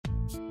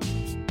Good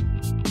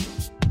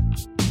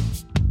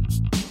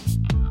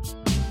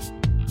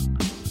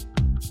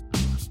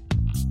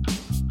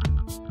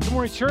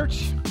morning,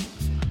 church.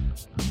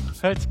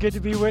 It's good to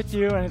be with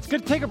you, and it's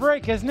good to take a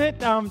break, isn't it?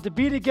 To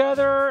be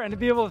together and to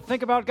be able to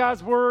think about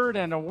God's Word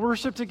and to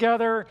worship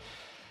together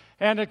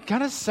and to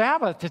kind of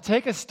Sabbath, to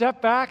take a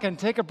step back and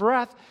take a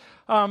breath.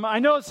 I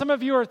know some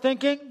of you are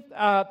thinking,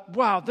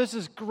 wow, this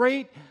is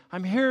great.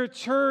 I'm here at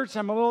church.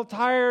 I'm a little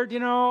tired,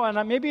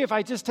 and maybe if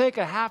I just take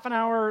a half an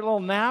hour little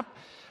nap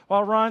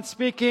while Ron's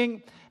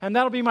speaking, and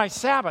that'll be my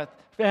Sabbath.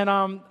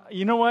 And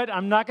you know what?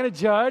 I'm not going to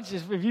judge.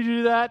 If you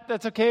do that,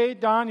 that's okay.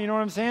 Don, you know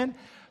what I'm saying?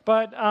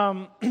 But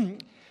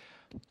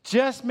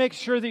just make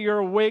sure that you're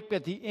awake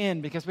at the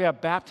end because we have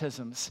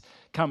baptisms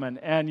coming,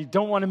 and you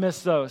don't want to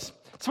miss those.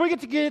 So we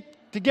get to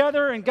get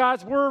together in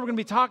God's Word. We're going to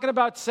be talking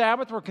about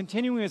Sabbath. We're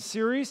continuing a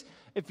series.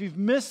 If you've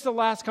missed the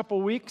last couple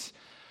of weeks,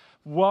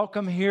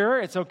 welcome here.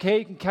 It's okay.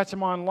 You can catch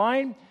them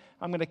online.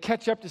 I'm going to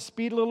catch up to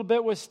speed a little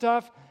bit with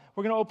stuff.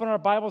 We're going to open our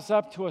Bibles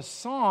up to a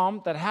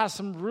psalm that has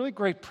some really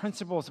great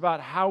principles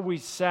about how we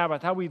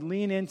Sabbath, how we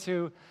lean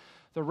into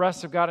the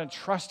rest of God and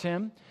trust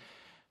Him.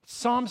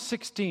 Psalm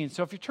 16.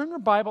 So if you turn your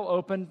Bible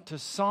open to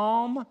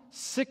Psalm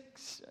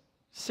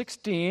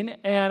 16,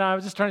 and I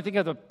was just trying to think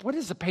of what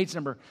is the page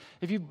number?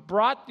 If you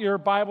brought your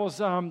Bibles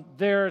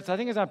there, I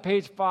think it's on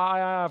page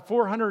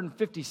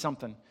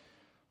 450-something.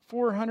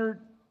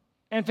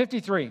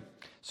 453.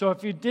 So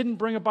if you didn't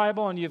bring a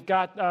Bible and you've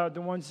got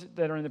the ones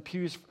that are in the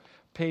pews,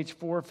 page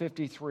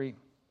 453.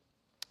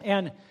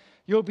 And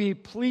you'll be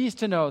pleased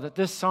to know that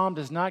this psalm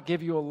does not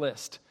give you a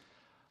list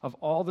of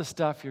all the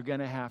stuff you're going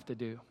to have to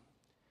do.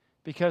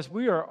 Because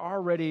we are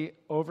already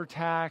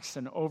overtaxed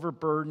and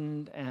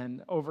overburdened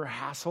and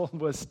over-hassled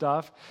with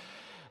stuff.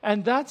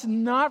 And that's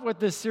not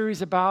what this series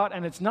is about,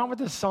 and it's not what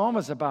this psalm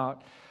is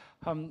about.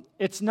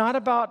 It's not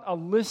about a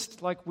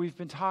list like we've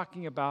been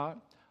talking about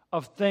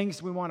of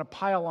things we want to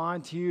pile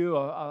on to you,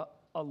 a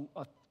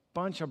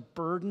bunch of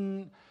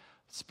burden,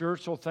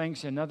 spiritual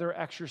things, another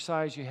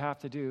exercise you have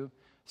to do.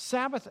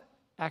 Sabbath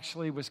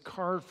actually was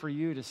carved for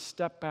you to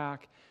step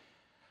back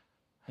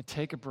and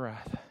take a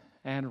breath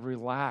and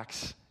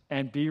relax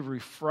and be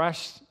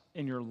refreshed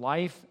in your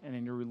life and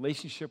in your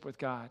relationship with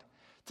God.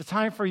 It's a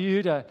time for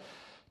you to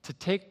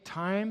take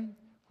time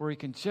where you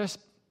can just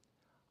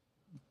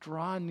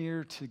draw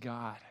near to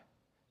God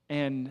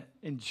and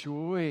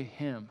enjoy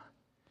Him,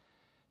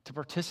 to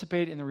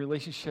participate in the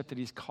relationship that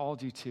He's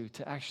called you to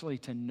actually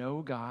to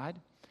know God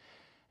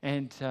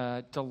and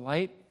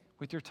delight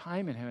with your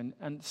time in Him.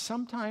 And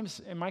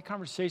sometimes in my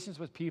conversations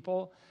with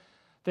people,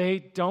 they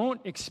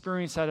don't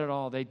experience that at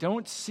all. They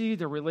don't see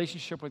the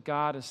relationship with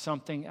God as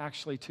something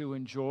actually to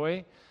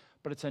enjoy,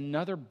 but it's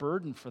another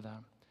burden for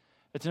them.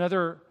 It's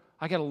another,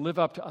 I got to live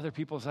up to other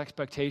people's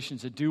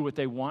expectations and do what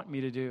they want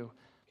me to do.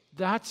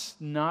 That's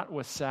not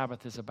what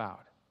Sabbath is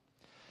about.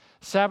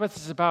 Sabbath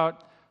is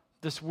about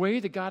this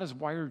way that God has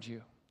wired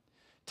you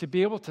to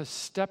be able to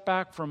step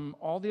back from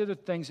all the other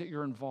things that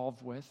you're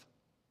involved with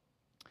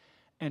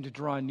and to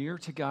draw near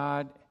to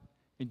God,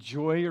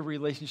 enjoy your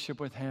relationship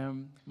with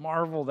Him,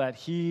 marvel that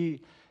He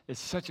is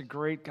such a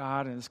great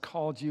God and has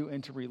called you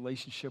into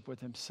relationship with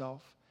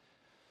Himself,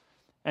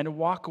 and to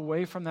walk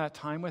away from that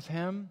time with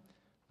Him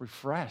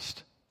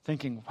refreshed,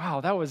 thinking,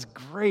 wow, that was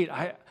great.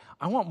 I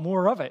want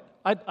more of it.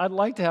 I'd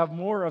like to have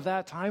more of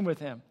that time with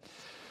Him.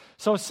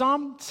 So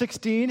Psalm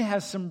 16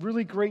 has some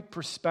really great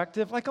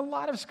perspective, like a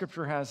lot of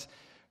Scripture has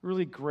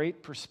really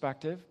great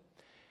perspective,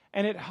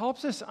 and it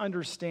helps us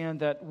understand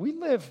that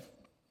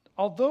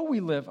although we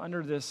live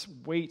under this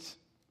weight,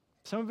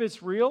 some of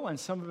it's real and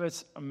some of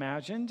it's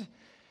imagined,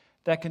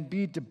 that can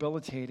be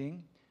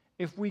debilitating.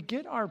 If we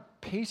get our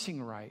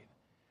pacing right,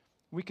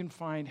 we can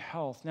find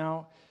health.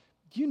 Now,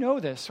 you know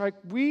this, right?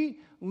 We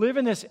live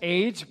in this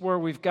age where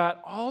we've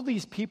got all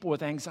these people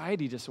with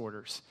anxiety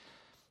disorders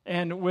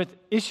and with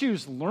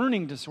issues,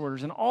 learning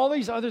disorders, and all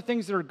these other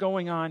things that are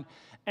going on.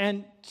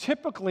 And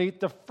typically,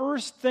 the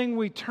first thing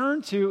we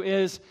turn to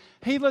is,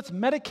 hey, let's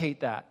medicate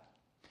that.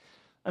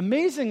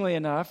 Amazingly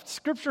enough,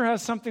 Scripture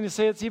has something to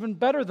say that's even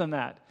better than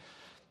that.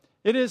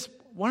 It is,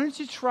 why don't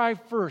you try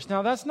first?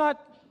 Now, that's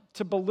not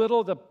to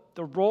belittle the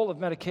role of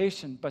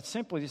medication, but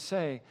simply to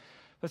say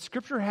that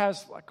Scripture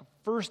has like a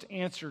first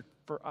answer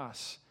for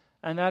us,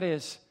 and that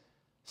is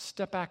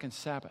step back and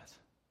Sabbath.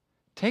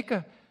 Take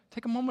a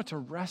moment to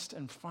rest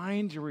and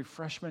find your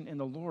refreshment in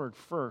the Lord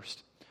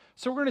first.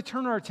 So we're going to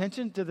turn our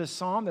attention to this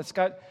psalm that's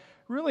got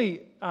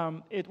really,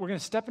 we're going to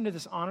step into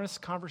this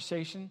honest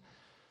conversation.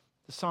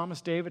 The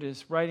psalmist David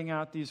is writing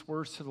out these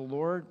words to the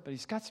Lord, but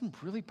he's got some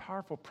really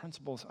powerful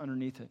principles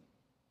underneath it.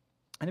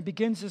 And it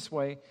begins this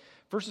way,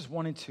 verses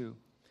 1 and 2.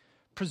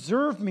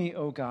 Preserve me,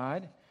 O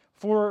God,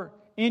 for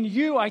in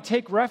you I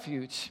take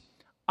refuge.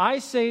 I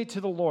say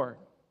to the Lord,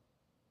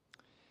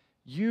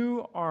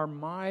 you are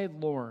my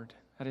Lord.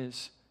 That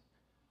is,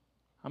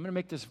 I'm going to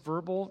make this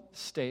verbal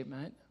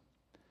statement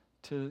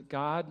to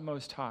God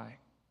Most High.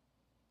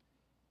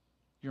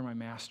 You're my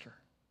master.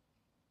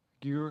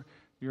 You're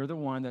the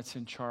one that's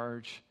in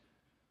charge.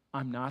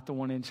 I'm not the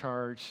one in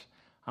charge.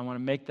 I want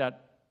to make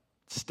that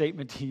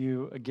statement to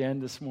you again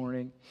this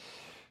morning.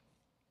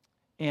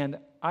 And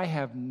I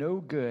have no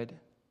good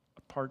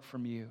apart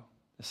from you,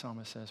 the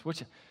psalmist says,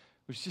 which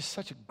was just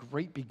such a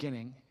great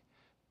beginning.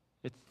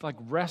 It's like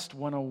Rest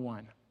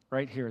 101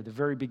 right here, the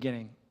very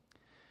beginning.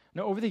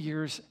 Now, over the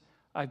years,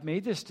 I've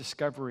made this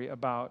discovery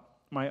about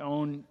my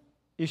own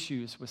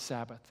issues with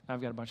Sabbath.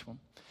 I've got a bunch of them.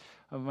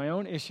 Of my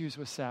own issues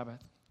with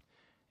Sabbath.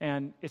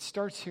 And it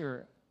starts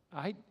here.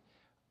 I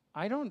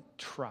don't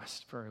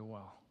trust very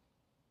well.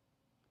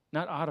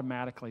 Not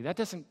automatically. That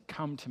doesn't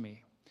come to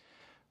me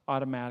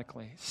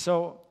automatically.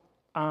 So,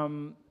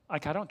 I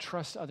don't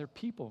trust other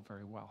people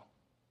very well.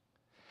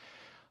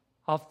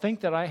 I'll think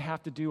that I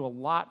have to do a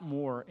lot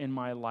more in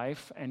my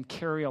life and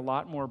carry a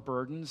lot more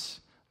burdens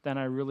than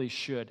I really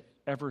should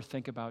ever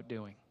think about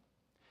doing.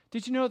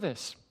 Did you know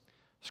this?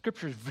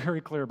 Scripture is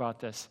very clear about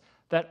this,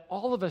 that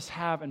all of us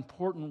have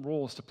important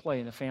roles to play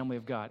in the family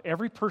of God.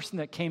 Every person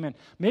that came in,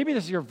 maybe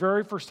this is your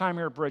very first time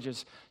here at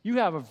Bridges, you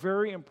have a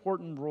very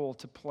important role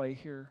to play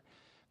here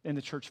in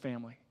the church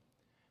family.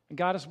 And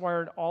God has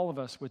wired all of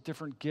us with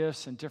different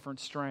gifts and different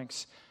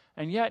strengths.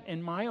 And yet,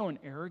 in my own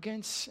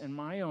arrogance and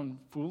my own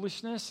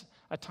foolishness,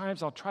 at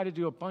times I'll try to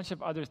do a bunch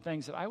of other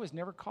things that I was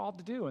never called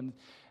to do in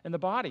the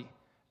body.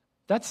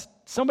 That's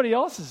somebody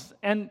else's,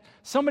 and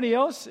somebody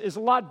else is a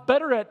lot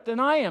better at than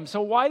I am.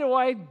 So why do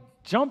I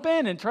jump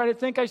in and try to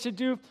think I should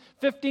do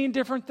 15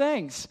 different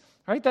things?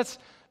 Right? That's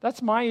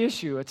my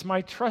issue. It's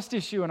my trust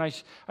issue, and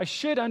I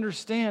should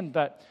understand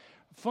that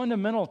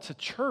fundamental to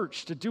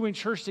church, to doing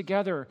church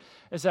together,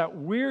 is that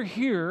we're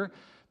here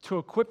to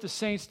equip the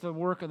saints to the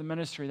work of the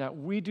ministry, that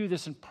we do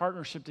this in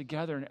partnership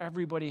together, and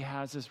everybody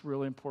has this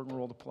really important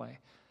role to play.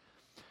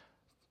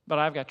 But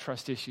I've got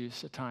trust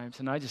issues at times,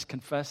 and I just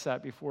confess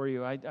that before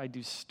you. I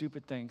do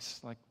stupid things,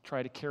 like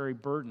try to carry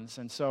burdens,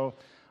 and so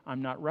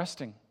I'm not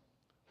resting.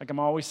 Like I'm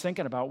always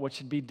thinking about what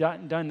should be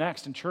done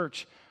next in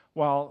church,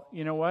 while,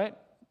 you know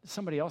what?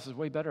 Somebody else is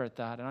way better at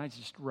that, and I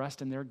just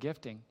rest in their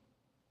gifting.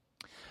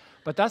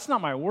 But that's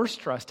not my worst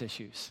trust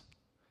issues.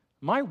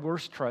 My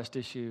worst trust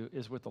issue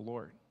is with the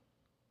Lord.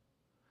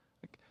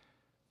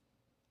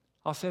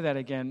 I'll say that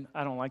again.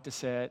 I don't like to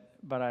say it,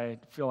 but I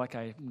feel like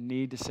I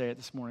need to say it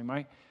this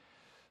morning.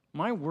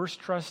 My worst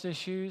trust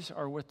issues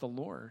are with the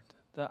Lord,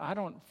 that I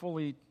don't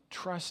fully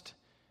trust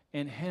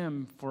in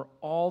Him for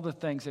all the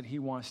things that He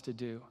wants to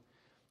do.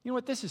 You know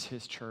what? This is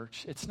His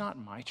church. It's not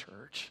my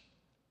church,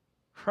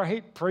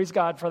 right? Praise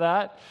God for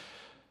that.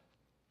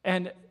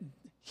 And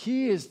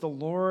He is the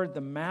Lord,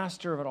 the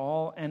master of it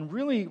all, and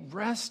really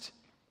rest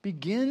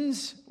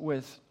begins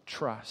with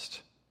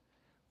trust.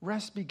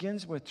 Rest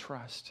begins with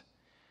trust.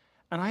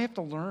 And I have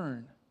to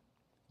learn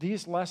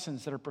these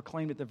lessons that are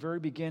proclaimed at the very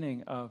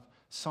beginning of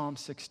Psalm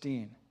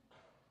 16.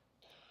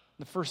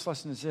 The first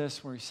lesson is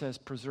this, where he says,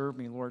 preserve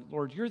me, Lord.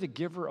 Lord, you're the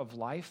giver of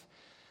life,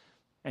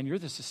 and you're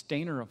the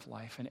sustainer of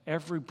life. And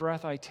every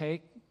breath I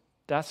take,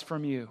 that's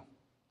from you.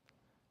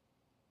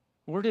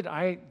 Where did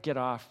I get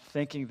off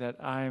thinking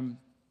that I'm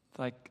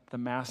like the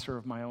master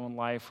of my own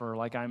life, or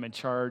like I'm in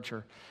charge,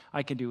 or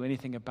I can do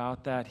anything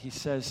about that? He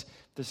says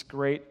this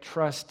great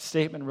trust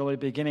statement really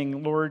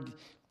beginning, Lord,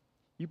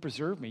 you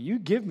preserve me. You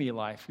give me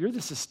life. You're the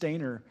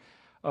sustainer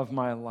of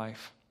my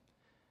life.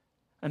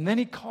 And then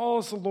he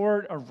calls the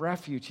Lord a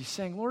refuge. He's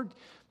saying, Lord,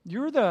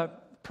 you're the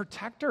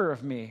protector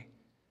of me.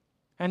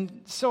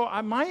 And so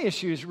my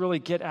issues really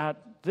get at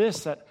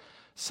this, that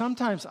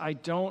sometimes I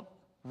don't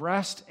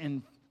rest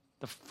in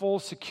the full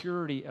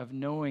security of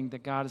knowing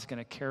that God is going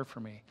to care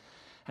for me.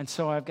 And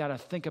so I've got to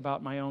think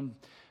about my own,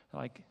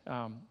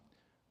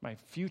 my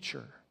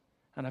future.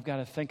 And I've got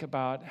to think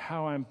about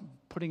how I'm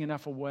putting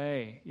enough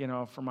away,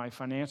 for my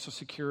financial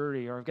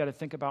security, or I've got to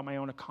think about my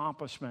own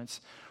accomplishments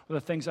or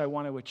the things I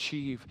want to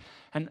achieve.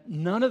 And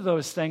none of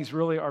those things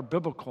really are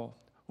biblical.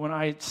 When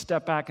I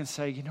step back and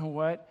say, you know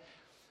what?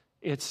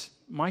 It's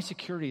my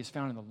security is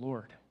found in the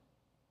Lord,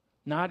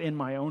 not in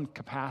my own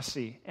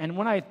capacity. And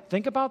when I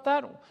think about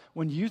that,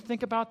 when you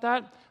think about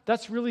that,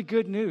 that's really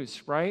good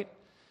news, right?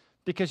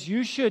 Because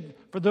you should,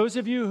 for those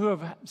of you who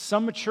have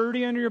some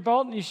maturity under your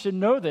belt, and you should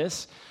know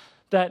this,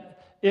 that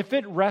if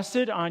it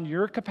rested on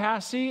your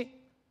capacity,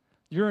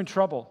 you're in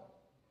trouble.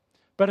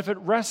 But if it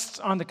rests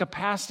on the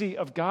capacity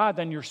of God,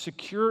 then you're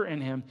secure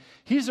in Him.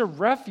 He's a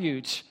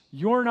refuge.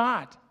 You're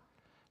not.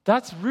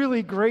 That's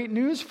really great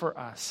news for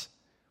us.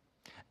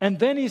 And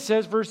then he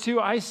says, verse 2,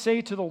 I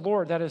say to the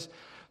Lord, that is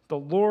the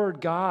Lord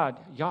God,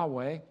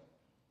 Yahweh,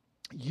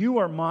 you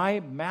are my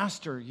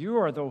master. You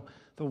are the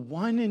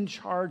one in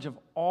charge of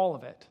all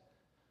of it,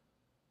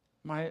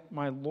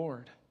 my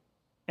Lord.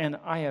 And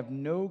I have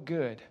no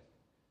good,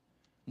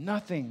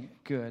 nothing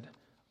good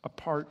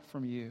apart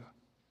from you.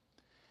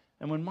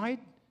 And when my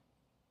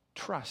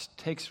trust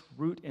takes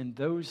root in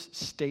those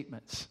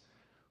statements,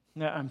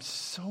 now I'm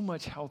so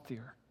much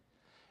healthier.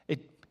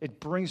 It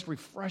brings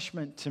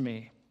refreshment to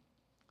me.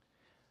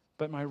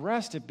 But my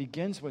rest, it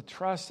begins with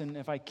trust. And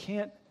if I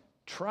can't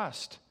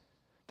trust,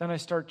 then I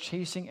start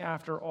chasing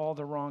after all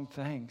the wrong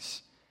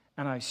things.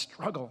 And I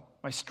struggle.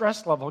 My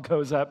stress level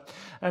goes up.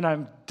 And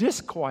I'm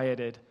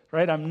disquieted,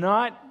 right? I'm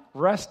not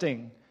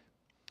resting.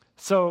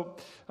 So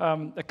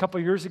a couple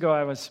of years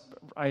ago,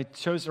 I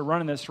chose to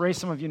run in this race.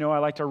 Some of you know I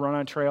like to run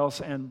on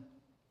trails, and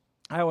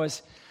I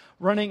was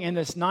running in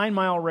this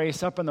 9-mile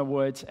race up in the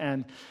woods,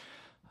 and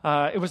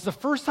it was the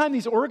first time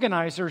these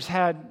organizers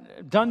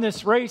had done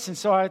this race, and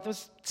so I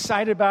was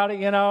excited about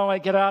it. I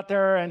get out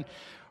there, and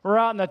we're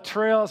out in the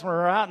trails,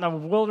 we're out in the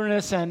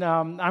wilderness, and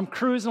I'm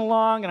cruising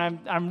along, and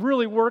I'm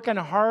really working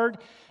hard.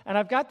 And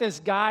I've got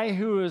this guy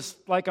who is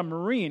like a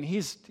Marine.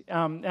 He's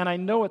and I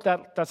know what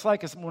that's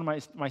like, because one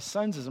of my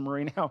sons is a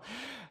Marine now.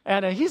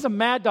 And he's a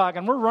mad dog,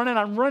 and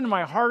I'm running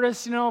my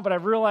hardest, but I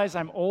realize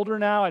I'm older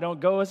now. I don't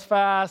go as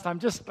fast. I'm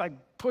just like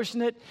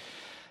pushing it.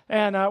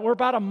 And we're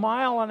about 1.5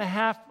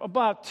 miles,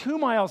 about 2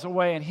 miles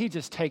away, and he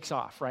just takes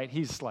off, right?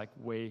 He's like,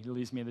 he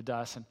leaves me in the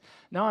dust. And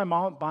now I'm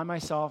all by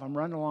myself. I'm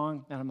running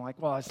along, and I'm like,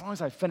 well, as long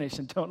as I finish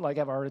and don't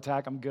have a heart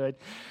attack, I'm good.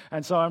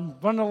 And so I'm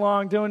running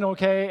along, doing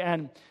okay.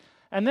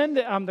 And then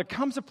there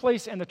comes a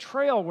place in the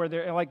trail where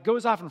it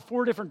goes off in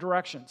 4 different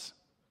directions.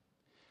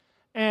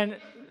 And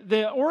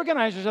the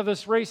organizers of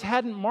this race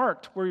hadn't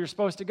marked where you're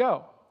supposed to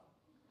go.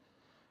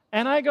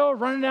 And I go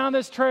running down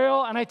this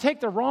trail, and I take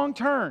the wrong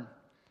turn.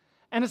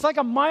 And it's like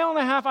 1.5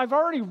 miles. I've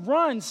already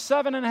run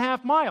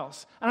 7.5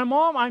 miles. And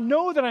I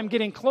know that I'm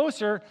getting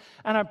closer,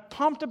 and I'm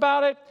pumped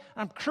about it.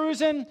 I'm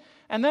cruising.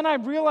 And then I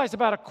realized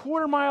about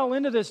 1/4 mile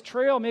into this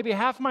trail, maybe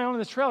 1/2 mile into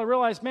this trail, I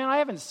realized, man, I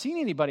haven't seen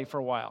anybody for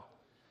a while.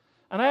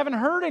 And I haven't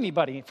heard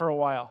anybody for a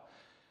while.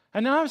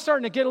 And now I'm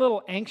starting to get a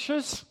little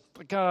anxious.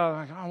 Like,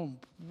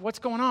 what's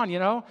going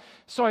on,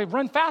 So I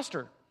run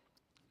faster.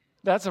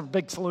 That's a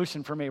big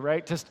solution for me,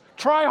 right? Just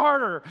try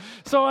harder.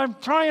 So I'm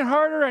trying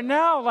harder, and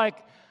now,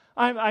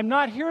 I'm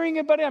not hearing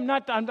anybody.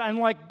 I'm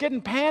like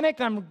getting panicked.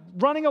 I'm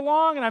running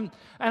along, and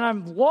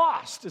I'm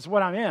lost is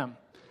what I am.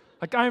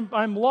 Like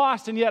I'm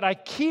lost, and yet I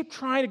keep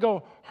trying to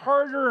go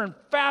harder and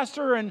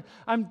faster, and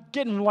I'm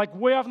getting like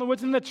way off in the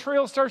woods, and the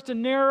trail starts to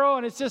narrow,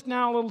 and it's just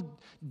now a little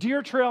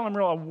deer trail, and I'm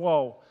real,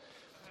 whoa.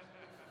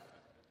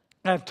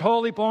 I've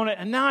totally blown it,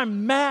 and now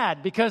I'm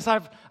mad because I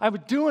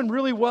was doing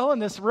really well in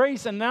this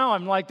race, and now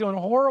I'm like doing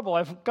horrible.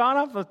 I've gone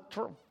off the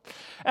trail.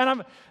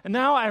 And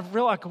now I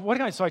realize, what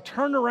can I do? So I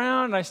turn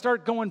around, and I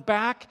start going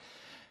back,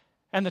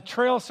 and the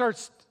trail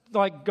starts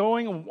like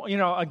going,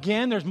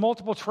 again, there's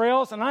multiple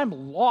trails, and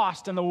I'm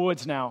lost in the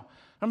woods now.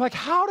 I'm like,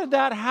 how did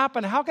that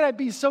happen? How could I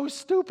be so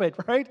stupid,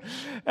 right?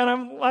 And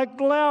I'm like,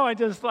 now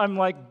I'm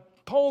like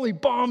totally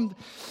bummed.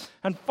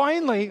 And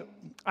finally,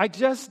 I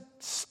just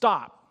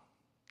stop.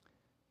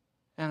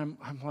 And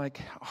I'm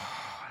like,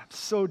 I'm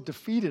so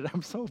defeated.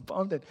 I'm so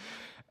bummed.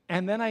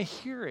 And then I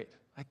hear it.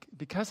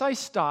 Because I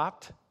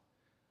stopped,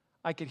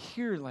 I could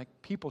hear like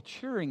people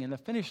cheering in the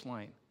finish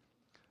line.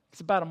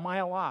 It's about 1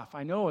 mile off.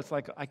 I know it's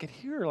like I could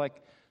hear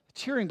like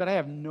cheering, but I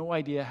have no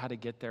idea how to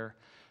get there.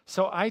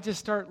 So I just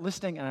start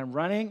listening, and I'm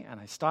running, and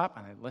I stop,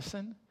 and I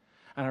listen,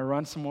 and I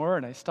run some more,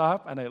 and I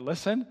stop, and I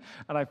listen,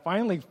 and I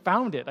finally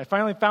found it. I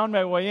finally found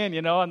my way in,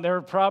 and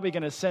they're probably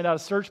going to send out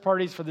search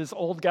parties for this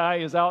old guy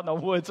who's out in the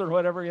woods or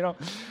whatever,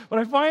 But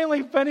I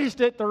finally finished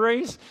it, the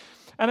race,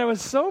 and I was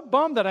so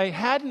bummed that I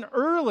hadn't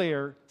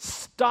earlier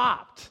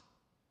stopped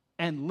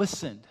and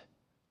listened.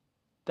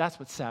 That's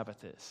what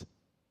Sabbath is.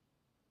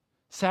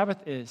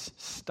 Sabbath is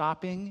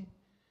stopping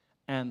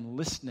and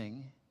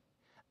listening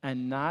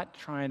and not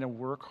trying to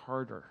work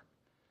harder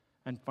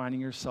and finding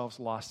yourselves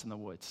lost in the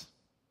woods.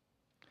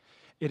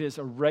 It is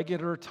a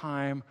regular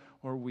time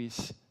where we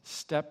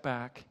step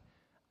back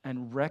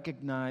and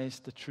recognize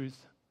the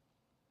truth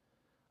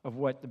of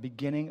what the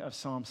beginning of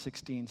Psalm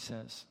 16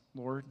 says.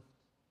 Lord,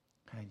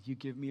 you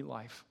give me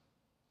life.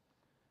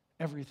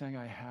 Everything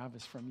I have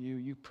is from you.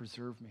 You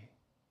preserve me.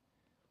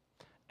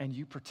 And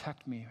you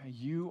protect me.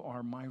 You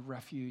are my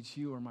refuge.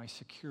 You are my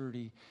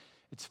security.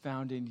 It's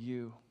found in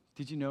you.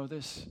 Did you know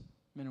this,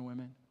 men and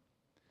women?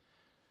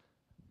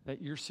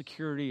 That your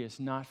security is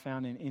not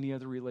found in any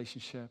other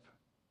relationship.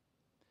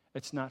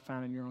 It's not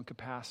found in your own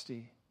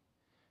capacity.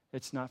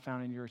 It's not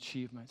found in your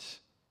achievements.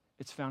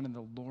 It's found in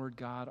the Lord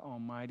God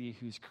Almighty,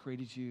 who's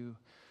created you,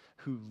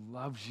 who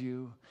loves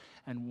you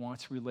and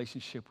wants a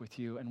relationship with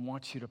you and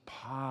wants you to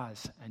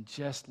pause and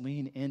just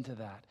lean into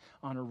that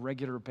on a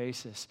regular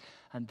basis.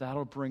 And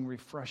that'll bring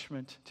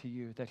refreshment to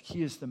you, that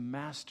he is the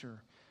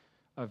master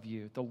of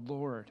you, the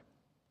Lord.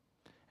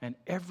 And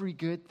every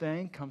good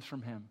thing comes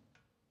from him.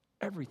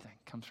 Everything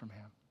comes from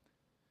him.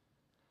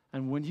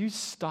 And when you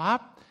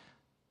stop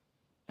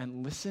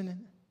and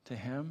listen to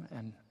him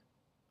and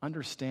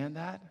understand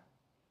that,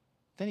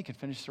 then you can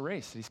finish the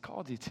race that he's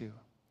called you to.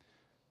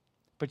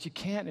 But you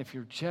can't if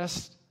you're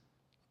just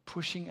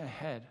pushing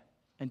ahead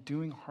and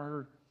doing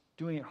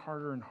it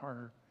harder and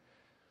harder.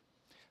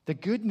 The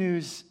good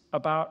news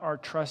about our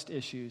trust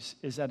issues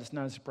is that it's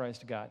not a surprise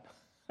to God.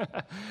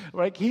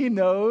 Like he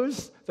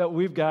knows that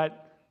we've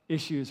got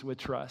issues with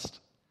trust.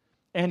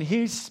 And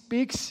he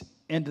speaks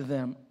into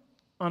them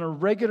on a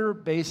regular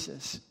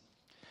basis.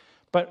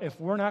 But if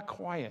we're not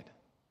quiet,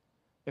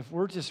 if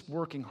we're just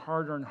working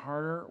harder and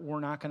harder, we're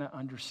not going to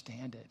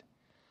understand it.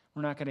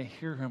 We're not going to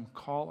hear him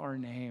call our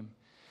name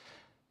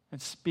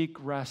and speak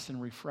rest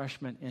and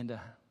refreshment into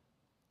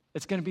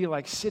It's going to be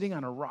like sitting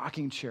on a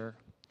rocking chair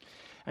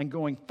and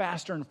going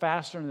faster and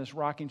faster in this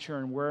rocking chair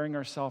and wearing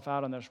ourselves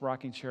out on this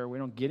rocking chair. We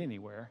don't get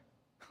anywhere,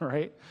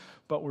 right?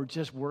 But we're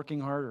just working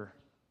harder.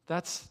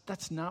 That's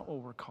not what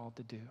we're called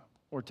to do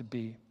or to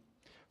be.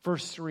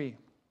 Verse 3.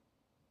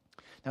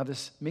 Now,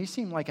 this may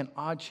seem like an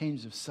odd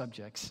change of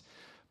subjects,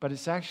 but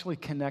it's actually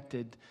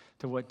connected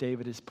to what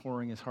David is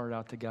pouring his heart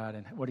out to God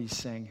and what he's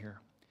saying here.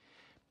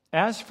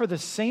 As for the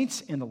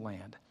saints in the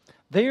land,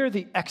 they are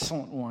the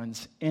excellent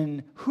ones,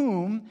 in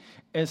whom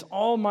is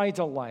all my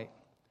delight.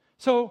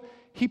 So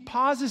he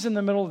pauses in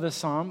the middle of this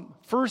psalm,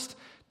 first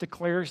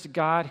declares to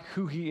God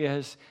who he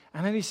is,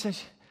 and then he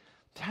says,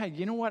 Dad,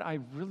 you know what? I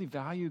really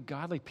value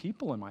godly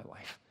people in my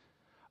life.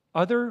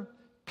 Other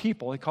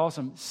people, he calls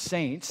them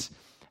saints,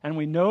 and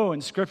we know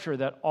in Scripture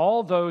that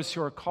all those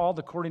who are called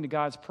according to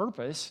God's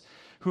purpose,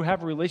 who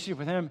have a relationship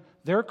with him,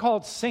 they're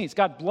called saints.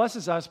 God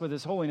blesses us with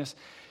his holiness.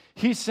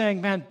 He's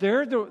saying, man,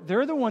 they're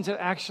the ones that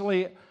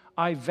actually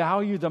I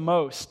value the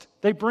most.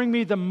 They bring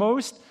me the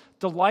most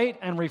delight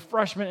and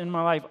refreshment in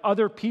my life,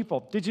 other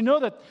people. Did you know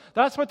that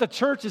that's what the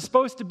church is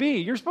supposed to be?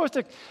 You're supposed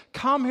to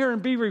come here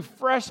and be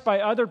refreshed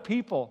by other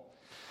people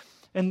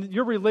and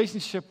your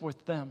relationship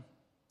with them.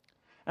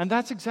 And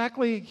that's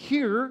exactly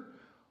here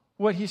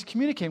what he's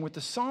communicating, what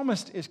the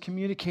psalmist is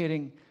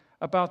communicating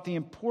about the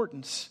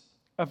importance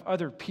of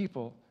other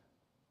people.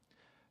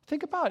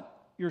 Think about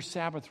your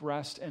Sabbath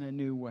rest in a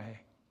new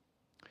way.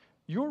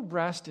 Your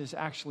rest is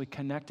actually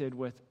connected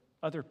with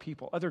other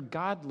people, other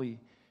godly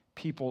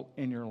people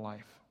in your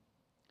life.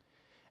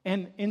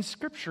 And in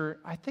Scripture,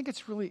 I think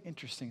it's really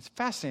interesting. It's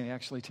fascinating,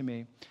 actually, to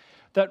me,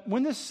 that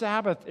when the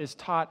Sabbath is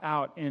taught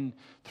out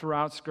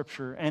throughout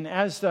Scripture, and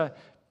as the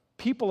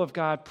people of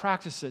God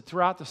practice it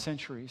throughout the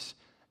centuries,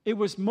 it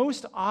was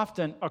most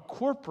often a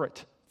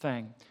corporate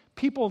thing.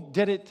 People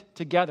did it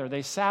together.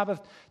 They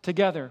Sabbathed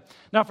together.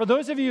 Now, for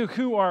those of you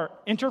who are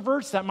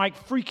introverts, that might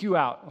freak you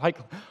out. Like,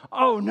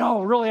 oh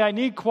no, really, I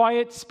need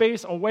quiet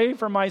space away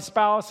from my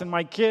spouse and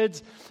my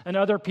kids and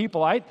other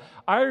people. I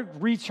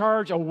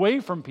recharge away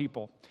from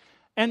people.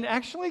 And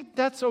actually,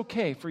 that's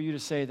okay for you to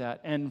say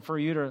that and for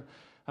you to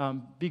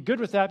be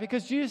good with that,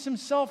 because Jesus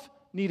himself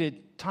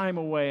needed time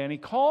away, and he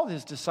called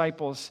his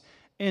disciples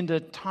into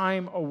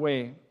time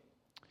away.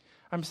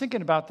 I'm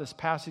thinking about this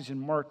passage in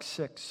Mark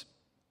 6.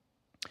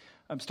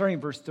 I'm starting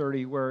in verse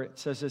 30, where it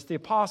says this: the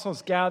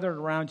apostles gathered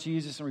around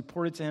Jesus and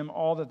reported to him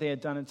all that they had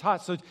done and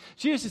taught. So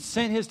Jesus had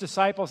sent his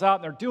disciples out,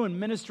 and they're doing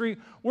ministry,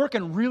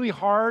 working really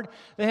hard.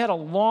 They had a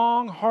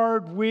long,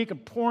 hard week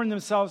of pouring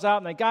themselves out,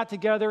 and they got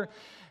together,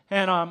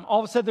 and all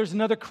of a sudden there's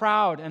another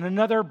crowd and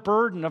another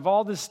burden of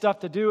all this stuff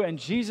to do, and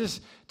Jesus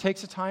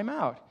takes a time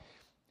out.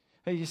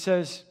 He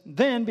says,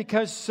 then,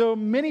 because so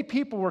many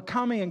people were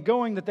coming and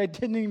going that they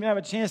didn't even have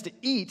a chance to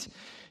eat,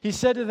 he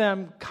said to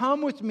them,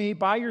 come with me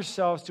by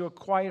yourselves to a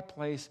quiet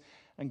place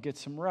and get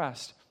some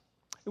rest.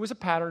 It was a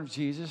pattern of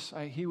Jesus.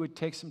 He would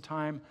take some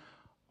time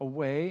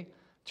away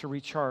to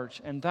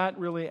recharge. And that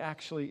really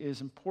actually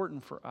is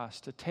important for us,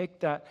 to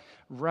take that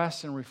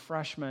rest and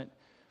refreshment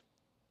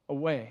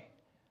away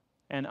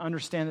and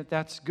understand that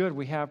that's good.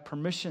 We have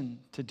permission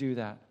to do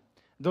that.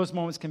 Those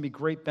moments can be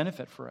great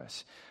benefit for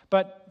us.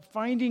 But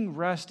finding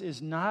rest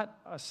is not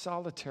a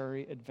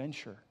solitary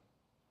adventure.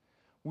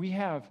 We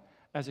have,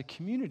 as a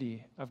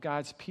community of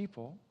God's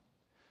people,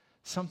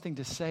 something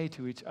to say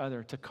to each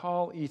other, to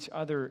call each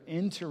other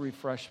into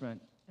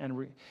refreshment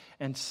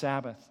and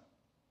Sabbath.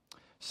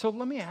 So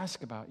let me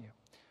ask about you.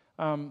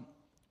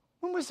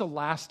 When was the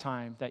last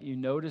time that you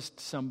noticed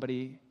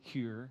somebody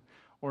here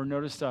or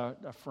noticed a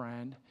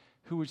friend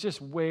who was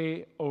just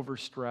way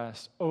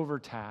overstressed,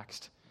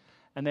 overtaxed,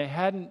 and they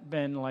hadn't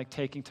been like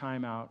taking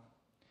time out,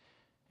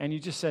 and you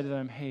just said to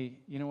them, hey,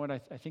 you know what, I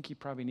think you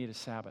probably need a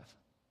Sabbath.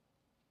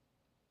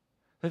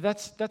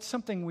 That's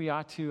something we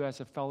ought to,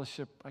 as a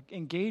fellowship,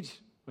 engage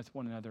with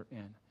one another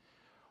in.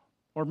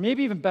 Or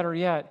maybe even better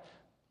yet,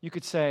 you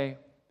could say,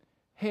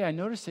 hey, I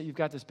noticed that you've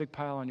got this big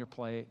pile on your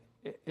plate.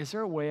 Is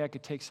there a way I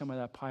could take some of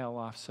that pile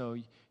off so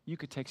you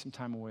could take some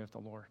time away with the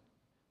Lord?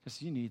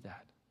 Because you need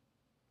that.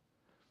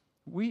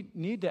 We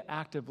need to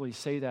actively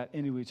say that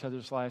into each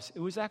other's lives. It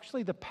was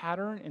actually the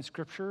pattern in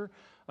Scripture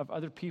of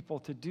other people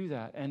to do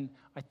that. And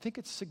I think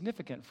it's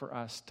significant for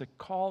us to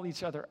call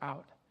each other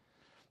out,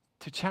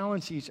 to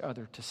challenge each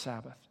other to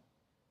Sabbath.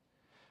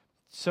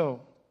 So,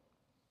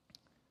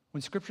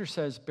 when Scripture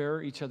says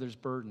bear each other's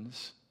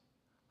burdens,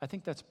 I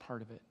think that's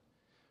part of it.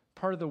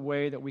 Part of the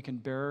way that we can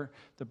bear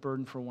the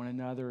burden for one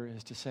another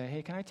is to say,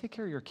 hey, can I take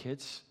care of your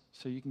kids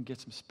so you can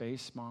get some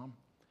space, Mom?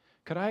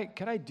 Could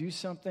I do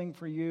something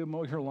for you,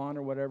 mow your lawn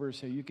or whatever,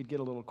 so you could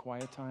get a little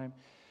quiet time?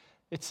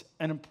 It's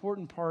an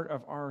important part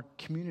of our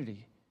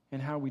community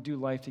and how we do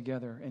life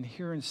together. And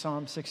here in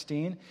Psalm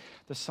 16,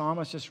 the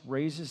psalmist just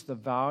raises the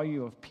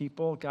value of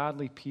people,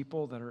 godly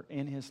people that are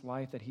in his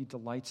life that he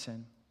delights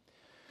in.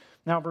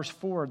 Now, verse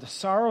 4, the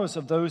sorrows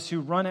of those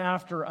who run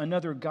after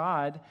another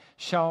god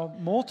shall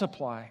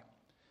multiply.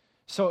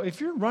 So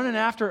if you're running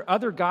after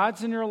other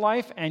gods in your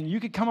life, and you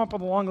could come up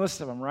with a long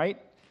list of them,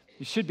 right?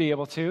 You should be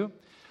able to.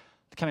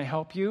 Can I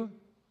help you?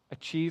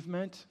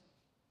 Achievement,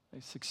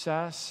 like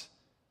success,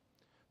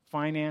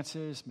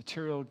 finances,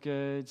 material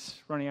goods,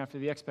 running after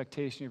the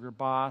expectation of your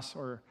boss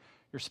or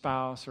your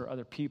spouse or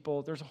other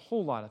people. There's a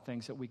whole lot of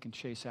things that we can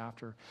chase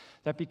after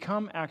that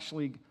become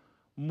actually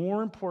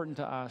more important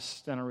to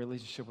us than our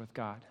relationship with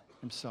God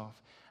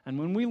himself. And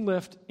when we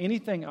lift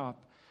anything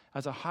up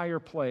as a higher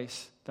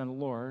place than the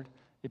Lord,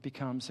 it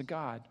becomes a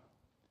god.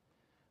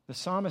 The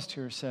psalmist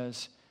here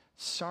says,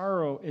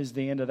 sorrow is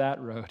the end of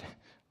that road,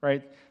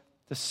 right?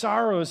 The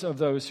sorrows of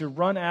those who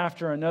run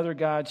after another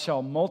god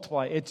shall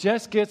multiply. It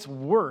just gets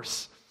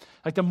worse.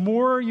 Like the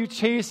more you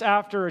chase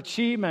after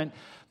achievement,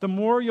 the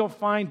more you'll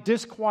find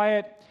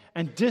disquiet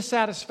and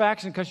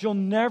dissatisfaction because you'll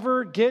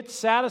never get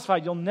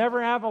satisfied. You'll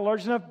never have a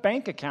large enough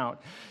bank account.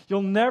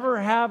 You'll never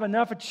have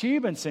enough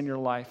achievements in your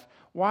life.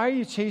 Why are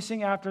you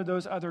chasing after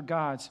those other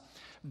gods?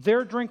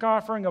 Their drink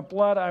offering of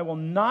blood I will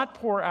not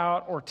pour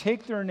out or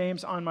take their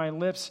names on my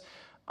lips.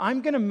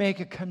 I'm going to make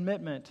a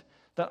commitment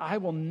that I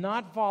will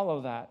not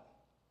follow that.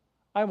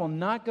 I will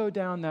not go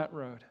down that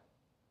road.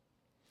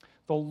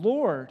 The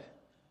Lord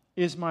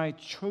is my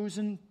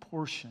chosen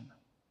portion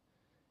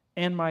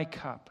and my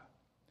cup.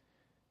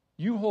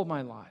 You hold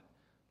my lot.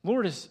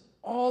 Lord is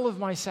all of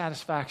my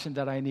satisfaction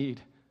that I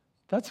need.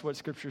 That's what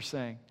Scripture's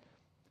saying.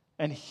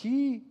 And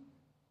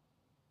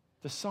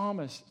the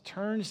psalmist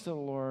turns to the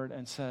Lord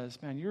and says,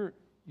 man,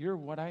 you're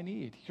what I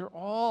need. You're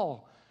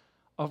all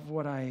of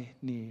what I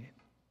need.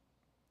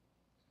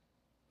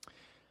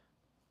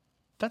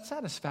 That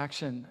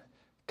satisfaction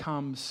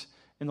comes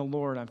in the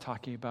Lord I'm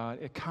talking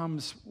about. It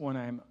comes when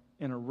I'm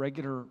in a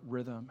regular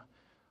rhythm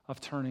of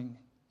turning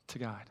to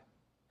God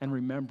and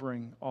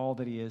remembering all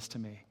that he is to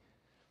me.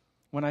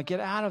 When I get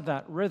out of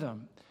that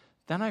rhythm,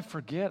 then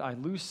I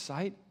lose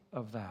sight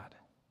of that.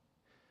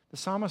 The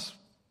psalmist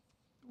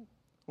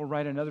will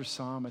write another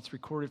psalm. It's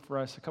recorded for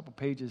us a couple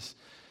pages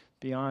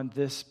beyond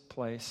this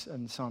place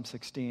in Psalm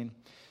 16,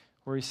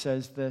 where he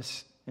says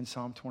this in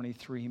Psalm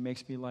 23, he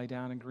makes me lie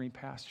down in green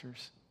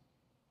pastures,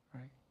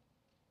 right?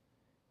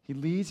 He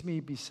leads me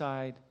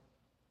beside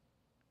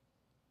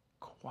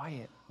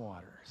quiet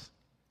waters,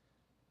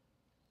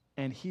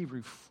 and he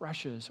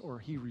refreshes or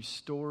he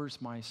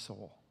restores my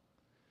soul.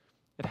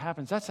 It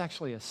happens. That's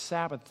actually a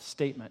Sabbath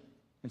statement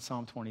in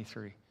Psalm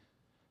 23.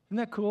 Isn't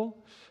that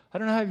cool? I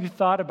don't know how you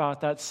thought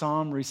about that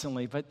psalm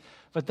recently, but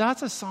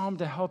that's a psalm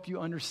to help you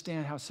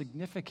understand how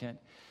significant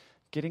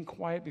getting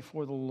quiet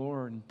before the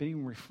Lord and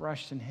being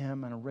refreshed in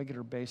him on a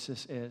regular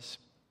basis is.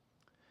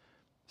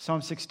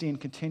 Psalm 16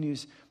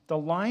 continues, the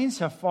lines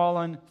have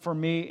fallen for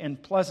me in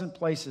pleasant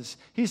places.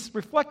 He's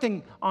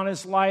reflecting on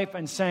his life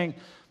and saying,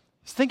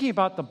 he's thinking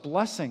about the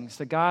blessings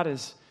that God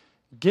has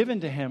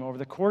given to him over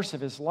the course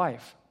of his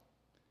life.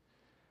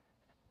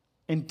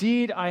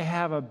 Indeed, I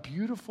have a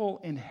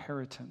beautiful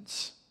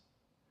inheritance.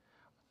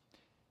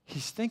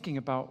 He's thinking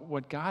about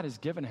what God has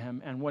given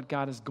him and what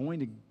God is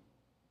going to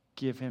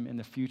give him in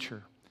the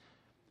future.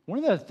 One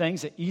of the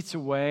things that eats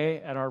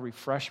away at our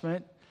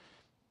refreshment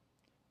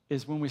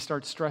is when we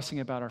start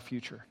stressing about our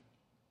future.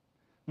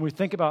 When we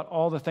think about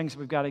all the things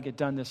we've got to get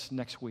done this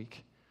next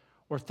week,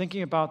 or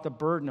thinking about the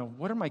burden of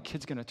what are my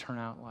kids going to turn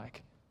out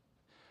like?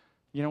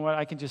 You know what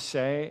I can just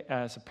say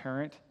as a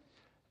parent?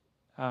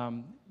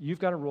 You've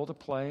got a role to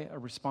play, a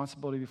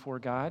responsibility before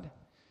God,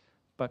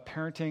 but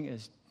parenting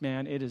is,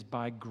 it is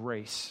by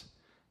grace.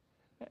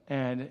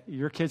 And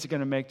your kids are going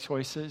to make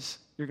choices.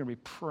 You're going to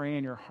be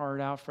praying your heart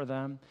out for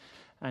them.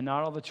 And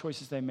not all the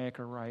choices they make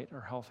are right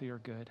or healthy or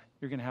good.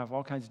 You're going to have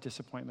all kinds of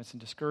disappointments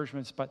and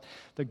discouragements, but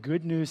the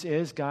good news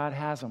is God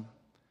has them.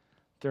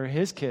 They're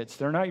his kids.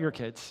 They're not your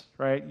kids,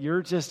 right?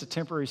 You're just a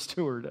temporary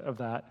steward of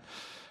that.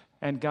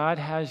 And God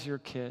has your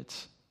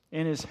kids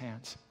in his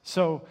hands.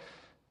 So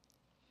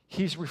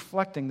he's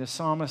reflecting, the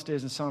psalmist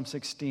is in Psalm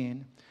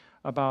 16,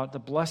 about the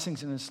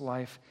blessings in his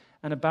life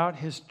and about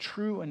his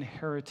true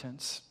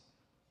inheritance.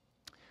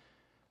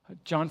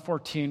 John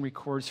 14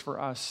 records for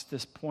us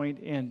this point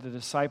in the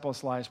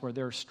disciples' lives where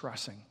they're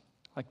stressing.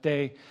 Like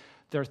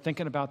they're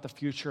thinking about the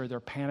future. They're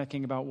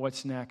panicking about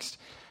what's next.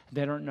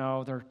 They don't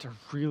know. They're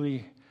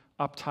really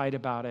uptight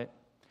about it.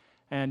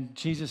 And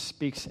Jesus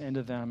speaks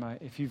into them.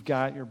 If you've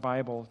got your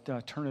Bible,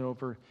 turn it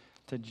over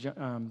to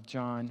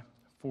John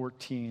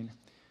 14.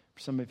 For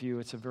some of you,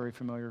 it's a very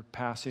familiar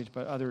passage,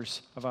 but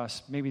others of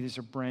us, maybe these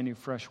are brand new,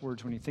 fresh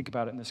words when you think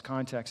about it in this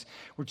context,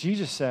 where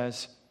Jesus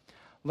says,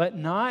 let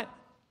not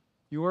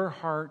your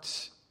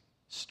hearts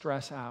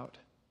stress out.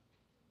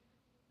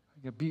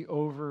 Be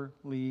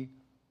overly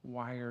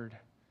wired.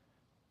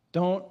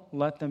 Don't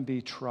let them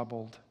be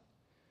troubled.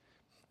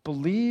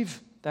 Believe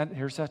that,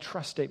 here's that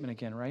trust statement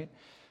again, right?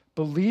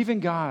 Believe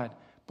in God.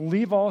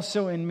 Believe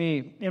also in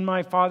me. In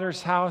my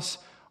Father's house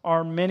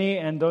are many,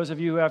 and those of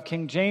you who have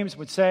King James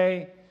would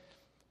say,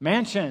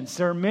 mansions.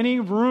 There are many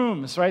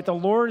rooms, right? The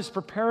Lord is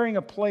preparing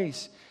a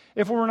place.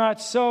 If it were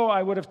not so,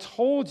 I would have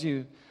told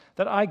you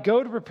that I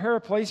go to prepare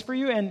a place for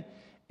you, and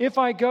if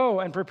I go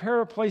and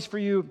prepare a place for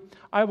you,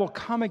 I will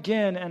come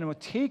again and will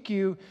take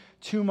you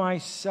to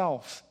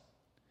myself,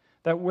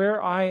 that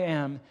where I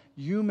am,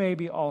 you may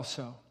be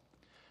also.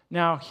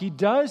 Now, he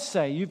does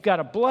say, you've got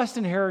a blessed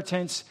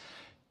inheritance.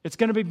 It's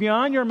going to be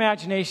beyond your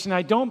imagination.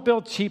 I don't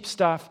build cheap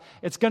stuff.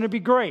 It's going to be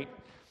great,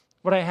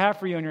 what I have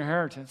for you in your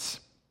inheritance.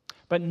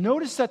 But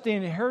notice that the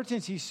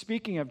inheritance he's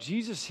speaking of,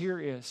 Jesus here,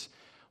 is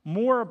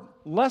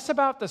less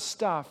about the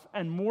stuff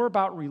and more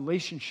about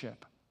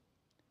relationship.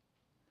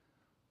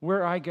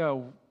 Where I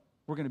go,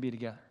 we're going to be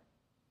together.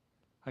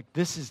 Like,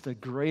 this is the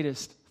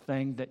greatest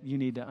thing that you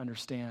need to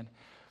understand,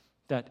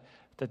 that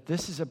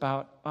this is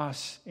about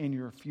us in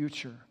your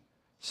future.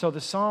 So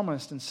the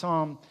psalmist in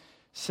Psalm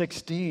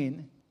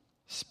 16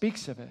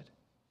 speaks of it.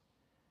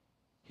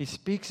 He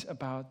speaks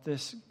about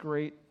this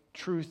great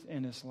truth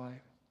in his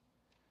life,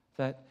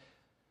 that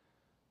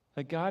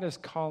God is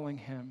calling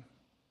him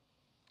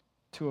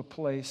to a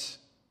place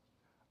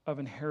of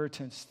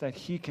inheritance that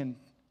he can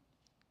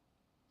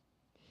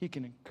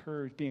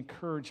be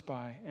encouraged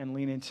by and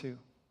lean into.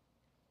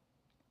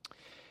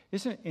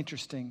 Isn't it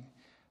interesting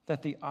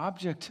that the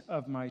object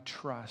of my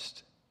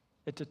trust,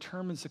 it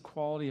determines the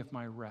quality of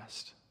my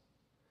rest?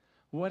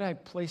 What I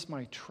place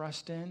my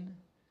trust in,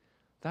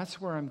 that's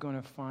where I'm going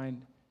to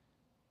find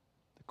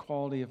the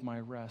quality of my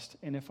rest.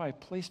 And if I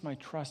place my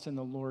trust in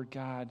the Lord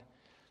God,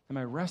 then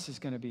my rest is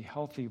going to be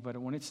healthy. But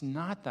when it's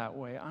not that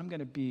way, I'm going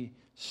to be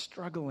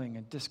struggling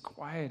and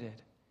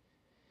disquieted.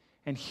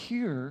 And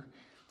here,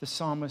 the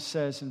psalmist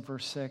says in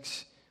verse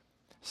 6,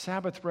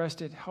 Sabbath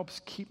rest, it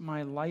helps keep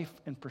my life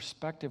in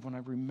perspective when I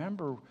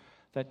remember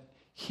that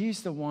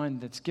he's the one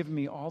that's given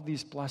me all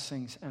these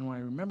blessings. And when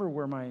I remember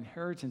where my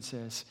inheritance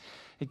is,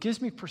 it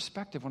gives me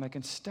perspective when I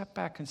can step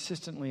back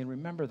consistently and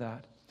remember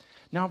that.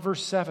 Now,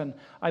 verse 7,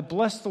 I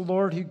bless the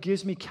Lord who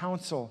gives me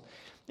counsel.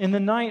 In the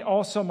night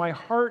also my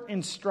heart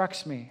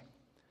instructs me.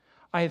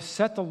 I have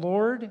set the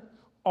Lord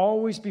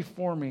always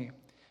before me,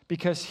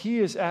 because he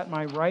is at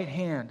my right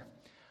hand.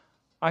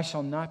 I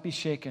shall not be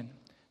shaken.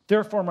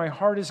 Therefore my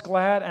heart is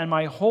glad, and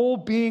my whole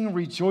being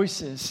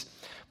rejoices.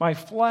 My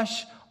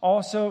flesh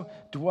also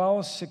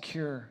dwells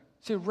secure.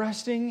 See,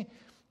 resting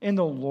in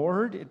the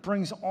Lord, it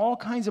brings all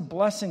kinds of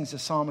blessings, the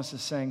psalmist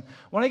is saying.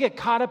 When I get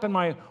caught up in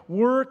my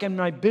work and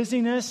my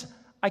busyness,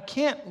 I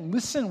can't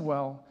listen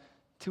well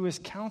to his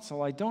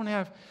counsel. I don't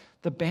have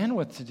the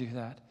bandwidth to do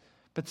that.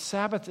 But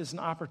Sabbath is an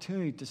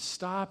opportunity to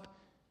stop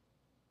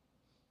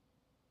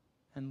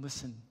and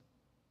listen,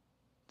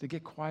 to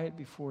get quiet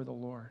before the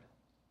Lord.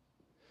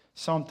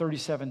 Psalm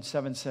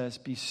 37:7 says,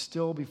 be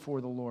still before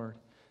the Lord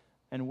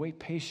and wait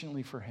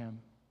patiently for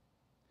him.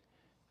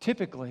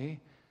 Typically,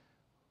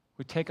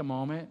 we take a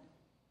moment,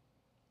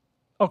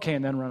 okay,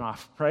 and then run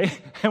off,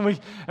 right? And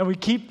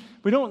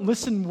we don't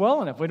listen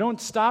well enough. We don't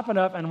stop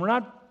enough, and we're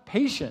not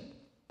patient.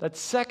 That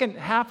second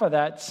half of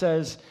that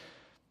says,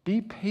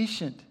 be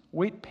patient.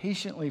 Wait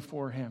patiently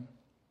for him.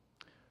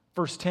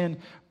 Verse 10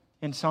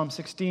 in Psalm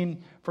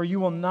 16, for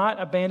you will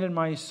not abandon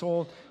my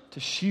soul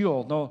to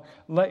Sheol, nor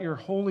let your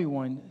Holy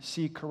One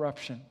see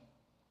corruption.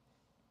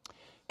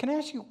 Can I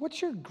ask you, what's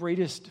your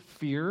greatest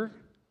fear?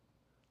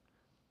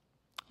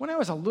 When I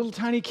was a little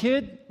tiny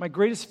kid, my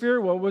greatest fear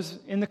was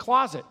in the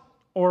closet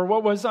or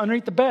what was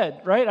underneath the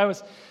bed, right? I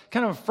was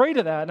kind of afraid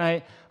of that, and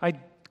I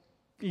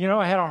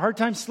had a hard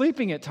time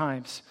sleeping at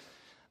times.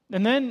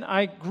 And then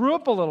I grew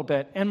up a little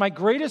bit, and my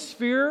greatest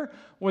fear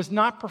was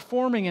not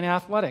performing in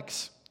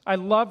athletics. I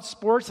loved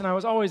sports, and I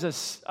was always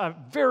a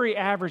very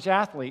average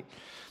athlete.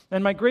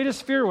 And my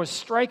greatest fear was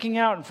striking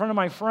out in front of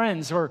my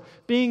friends or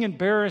being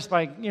embarrassed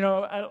by, being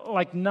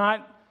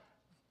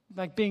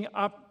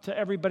up to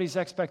everybody's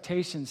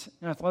expectations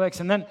in athletics.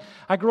 And then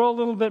I grew a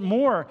little bit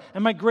more,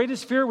 and my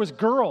greatest fear was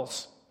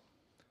girls.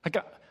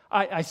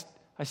 I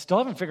still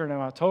haven't figured them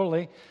out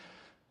totally.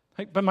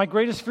 But my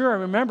greatest fear, I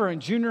remember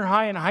in junior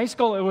high and high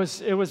school, it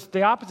was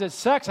the opposite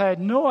sex. I had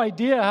no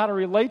idea how to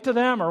relate to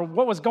them or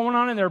what was going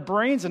on in their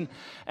brains,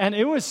 and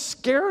it was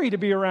scary to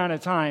be around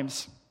at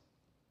times.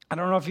 I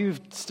don't know if you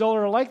still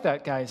are like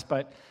that, guys,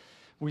 but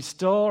we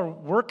still are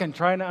working,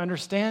 trying to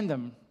understand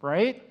them,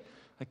 right?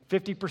 Like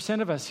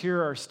 50% of us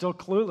here are still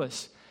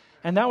clueless.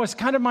 And that was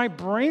kind of my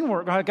brain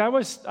work. Like I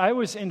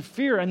was in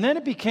fear. And then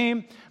it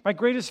became, my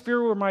greatest fear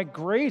were my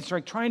grades,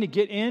 like trying to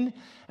get in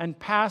and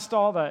passed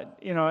all the,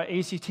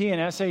 ACT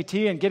and SAT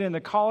and get into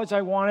college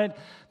I wanted.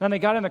 Then I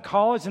got into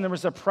college and there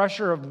was the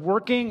pressure of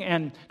working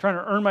and trying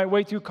to earn my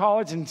way through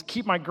college and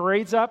keep my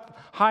grades up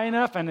high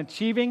enough and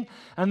achieving.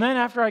 And then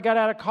after I got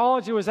out of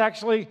college, it was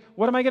actually,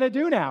 what am I going to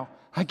do now?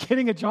 I'm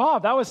getting a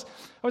job. That was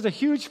a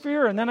huge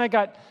fear. And then I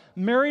got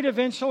married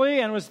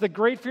eventually, and it was the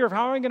great fear of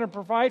how am I going to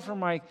provide for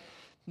my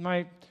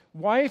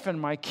wife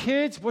and my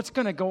kids? What's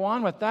going to go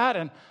on with that?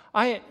 And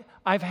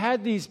I've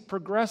had these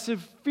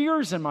progressive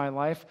fears in my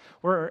life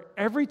where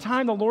every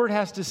time the Lord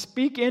has to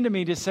speak into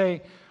me to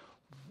say,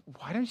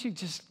 why don't you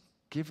just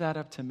give that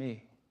up to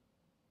me?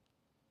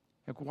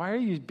 Like, why are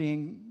you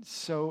being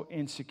so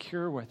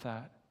insecure with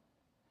that?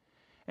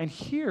 And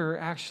here,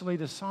 actually,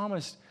 the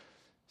psalmist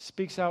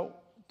speaks out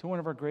to one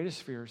of our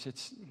greatest fears.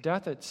 It's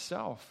death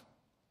itself.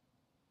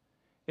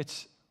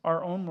 It's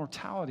our own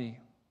mortality.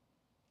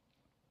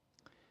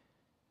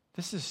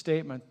 This is a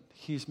statement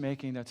he's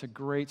making that's a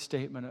great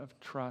statement of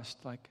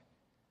trust. Like,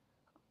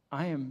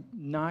 I am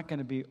not going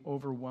to be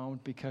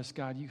overwhelmed because,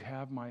 God, you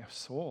have my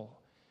soul.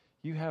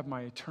 You have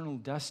my eternal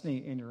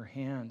destiny in your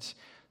hands.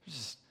 There's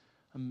this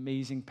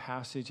amazing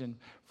passage in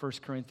 1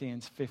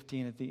 Corinthians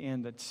 15 at the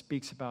end that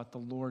speaks about the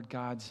Lord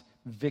God's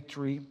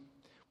victory.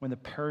 When the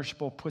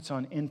perishable puts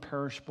on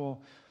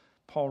imperishable,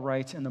 Paul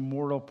writes, and the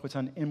mortal puts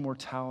on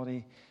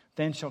immortality,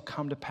 then shall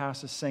come to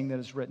pass the saying that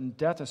is written,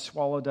 death is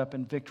swallowed up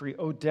in victory.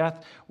 O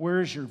death, where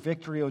is your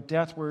victory? O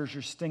death, where is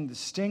your sting? The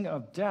sting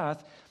of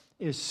death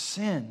is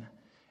sin.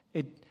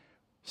 It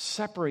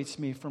separates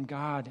me from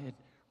God. It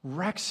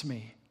wrecks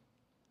me.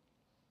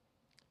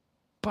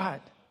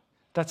 But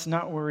that's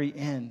not where he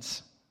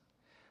ends.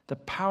 The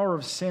power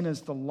of sin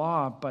is the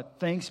law, but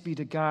thanks be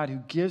to God who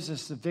gives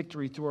us the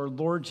victory through our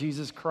Lord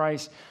Jesus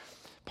Christ.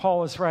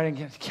 Paul is writing,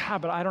 yeah,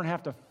 but I don't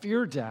have to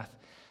fear death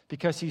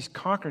because he's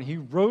conquered. He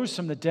rose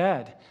from the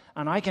dead,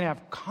 and I can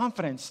have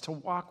confidence to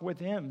walk with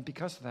him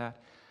because of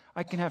that.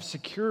 I can have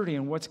security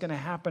in what's going to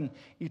happen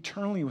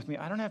eternally with me.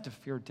 I don't have to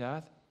fear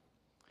death.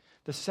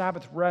 The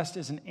Sabbath rest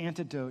is an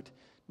antidote to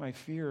my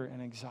fear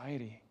and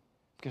anxiety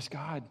because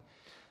God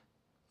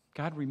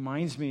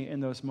reminds me in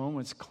those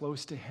moments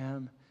close to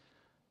him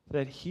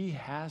that he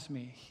has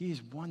me.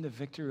 He's won the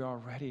victory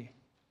already.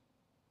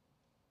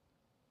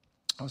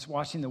 I was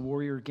watching the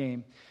Warrior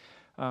game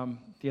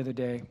the other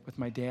day with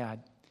my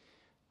dad.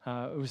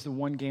 It was the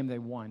one game they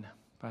won,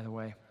 by the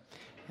way.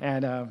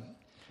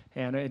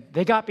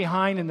 They got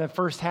behind in the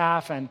first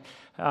half, and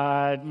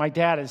my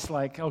dad is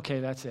like, okay,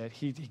 that's it.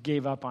 He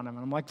gave up on him.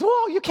 And I'm like,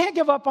 whoa, you can't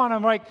give up on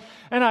him.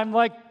 And I'm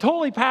like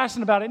totally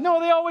passionate about it. No,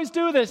 they always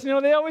do this.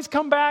 They always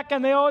come back,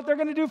 and they're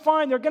going to do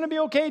fine. They're going to be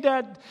okay,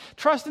 Dad.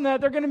 Trust in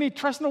that. They're going to be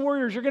trusting the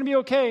Warriors. You're going to be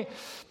okay.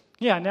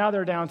 Yeah, now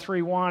they're down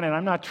 3-1, and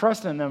I'm not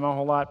trusting them a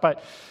whole lot.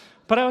 But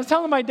I was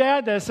telling my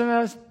dad this, and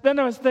I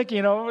was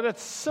thinking,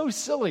 that's so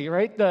silly,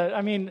 right?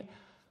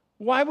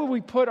 Why would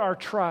we put our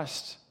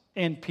trust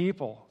in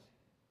people?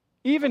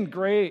 Even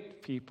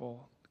great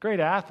people, great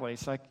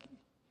athletes,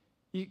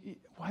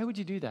 why would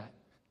you do that?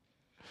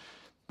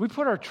 We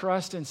put our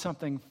trust in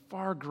something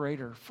far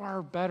greater,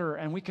 far better,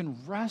 and we can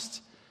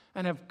rest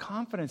and have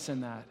confidence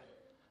in that.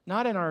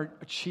 Not in our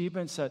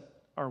achievements at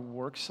our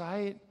work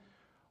site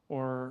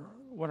or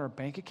what our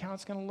bank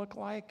account's going to look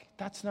like.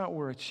 That's not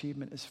where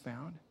achievement is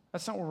found.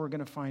 That's not where we're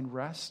going to find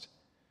rest.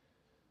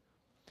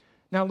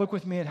 Now look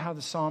with me at how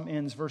the psalm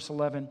ends, verse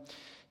 11.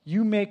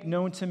 You make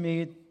known to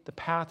me the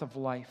path of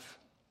life.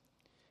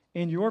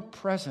 In your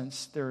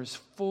presence there is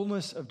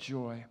fullness of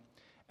joy.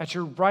 At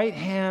your right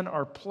hand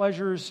are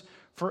pleasures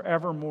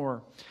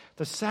forevermore.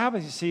 The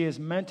Sabbath, you see, is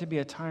meant to be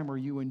a time where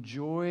you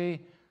enjoy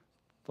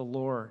the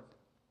Lord,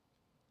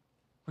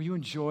 where you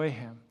enjoy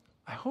him.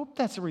 I hope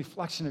that's a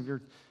reflection of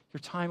your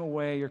time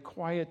away, your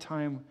quiet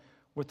time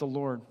with the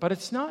Lord. But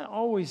it's not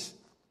always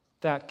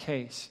that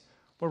case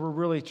where we're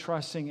really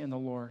trusting in the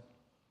Lord.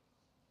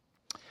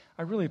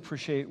 I really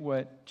appreciate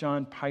what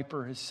John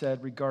Piper has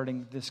said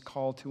regarding this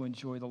call to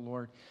enjoy the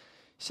Lord.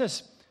 He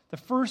says, the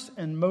first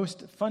and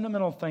most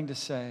fundamental thing to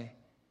say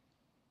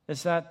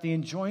is that the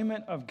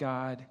enjoyment of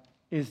God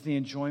is the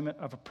enjoyment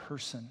of a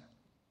person.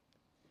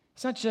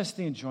 It's not just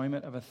the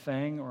enjoyment of a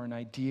thing or an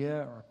idea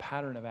or a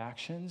pattern of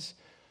actions.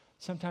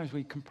 Sometimes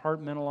we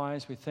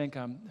compartmentalize. We think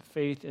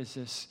faith is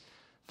this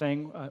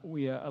thing,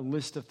 a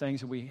list of things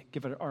that we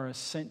give our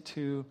assent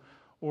to,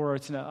 or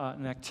it's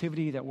an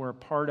activity that we're a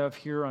part of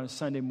here on a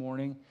Sunday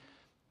morning.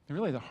 And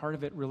really, the heart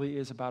of it really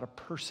is about a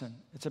person.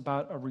 It's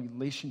about a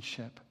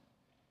relationship.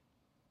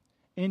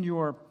 In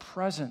your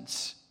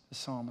presence, the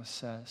psalmist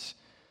says,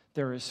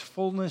 there is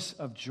fullness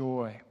of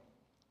joy.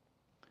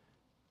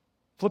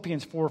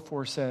 Philippians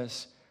 4:4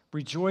 says,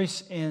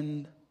 rejoice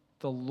in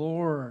the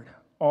Lord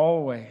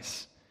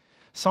always.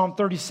 Psalm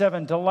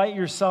 37, delight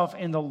yourself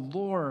in the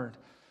Lord.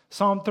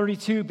 Psalm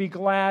 32, be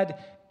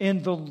glad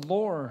in the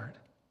Lord.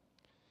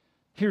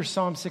 Here's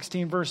Psalm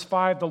 16, verse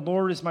 5, the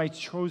Lord is my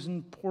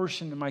chosen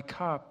portion and my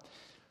cup.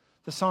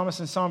 The psalmist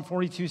in Psalm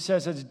 42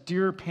 says, as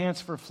deer pants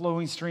for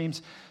flowing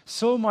streams,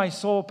 so my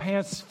soul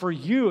pants for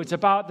you. It's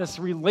about this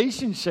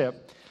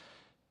relationship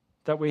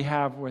that we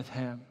have with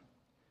him.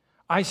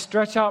 I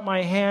stretch out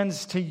my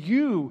hands to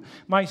you.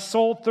 My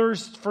soul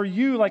thirsts for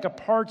you like a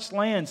parched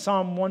land.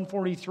 Psalm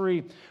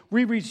 143.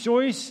 We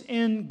rejoice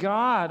in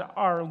God,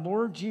 our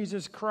Lord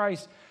Jesus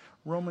Christ.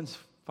 Romans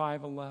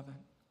 5:11.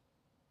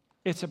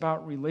 It's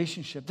about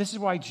relationship. This is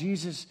why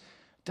Jesus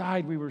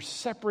died. We were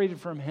separated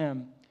from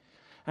him.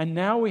 And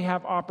now we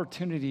have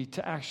opportunity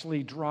to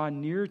actually draw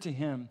near to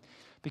him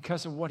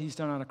because of what he's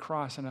done on a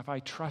cross. And if I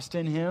trust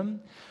in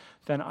him,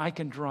 then I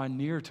can draw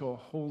near to a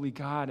holy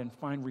God and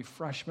find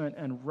refreshment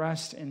and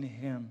rest in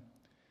him.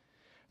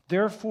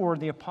 Therefore,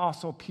 the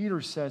Apostle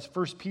Peter says,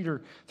 1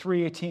 Peter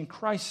 3:18,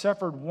 Christ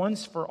suffered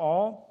once for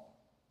all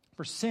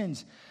for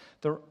sins,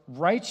 the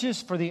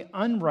righteous for the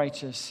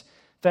unrighteous,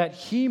 that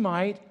he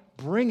might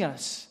bring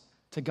us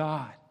to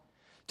God,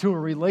 to a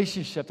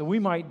relationship, that we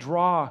might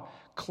draw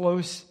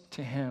close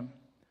to him.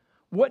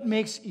 What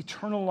makes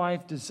eternal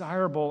life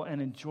desirable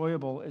and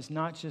enjoyable is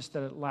not just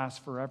that it lasts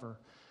forever,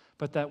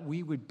 but that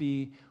we would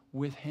be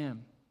with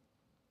him,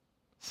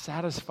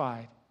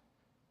 satisfied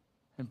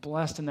and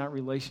blessed in that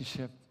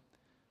relationship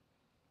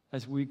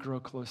as we grow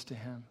close to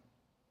him.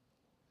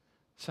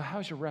 So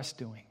how's your rest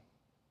doing?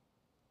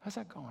 How's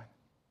that going?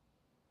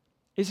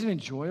 Is it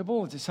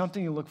enjoyable? Is it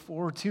something you look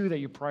forward to, that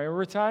you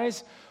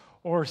prioritize,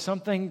 or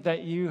something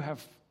that you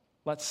have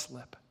let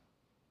slip?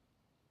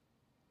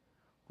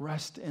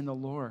 Rest in the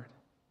Lord.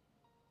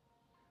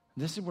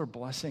 This is where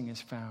blessing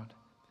is found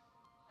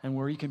and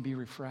where you can be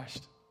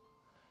refreshed.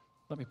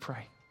 Let me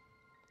pray.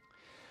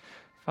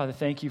 Father,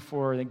 thank you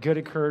for the good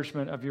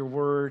encouragement of your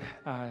word.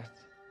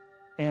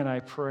 And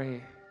I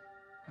pray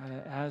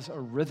as a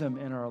rhythm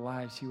in our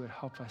lives, you would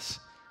help us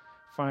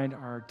find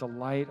our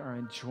delight, our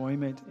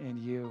enjoyment in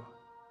you.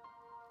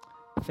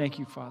 Thank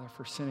you, Father,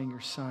 for sending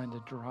your Son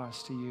to draw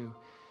us to you.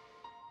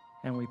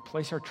 And we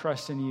place our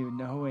trust in you,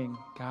 knowing,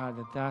 God,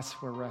 that that's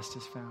where rest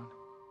is found.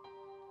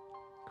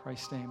 In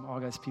Christ's name, all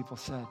God's people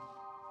said,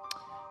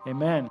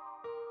 amen.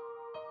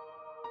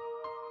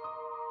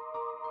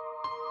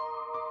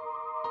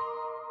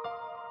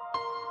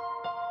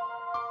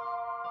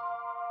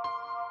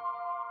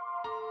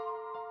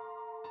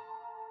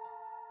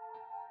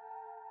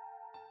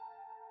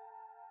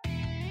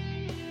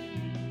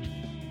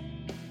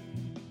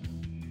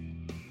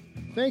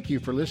 Thank you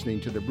for listening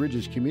to the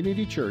Bridges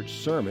Community Church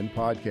Sermon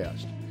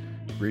Podcast.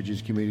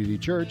 Bridges Community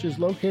Church is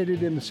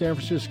located in the San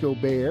Francisco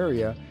Bay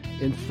Area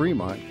in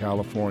Fremont,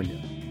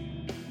 California.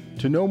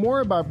 To know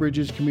more about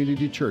Bridges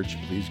Community Church,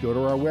 please go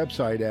to our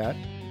website at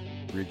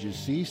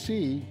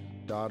bridgescc.org.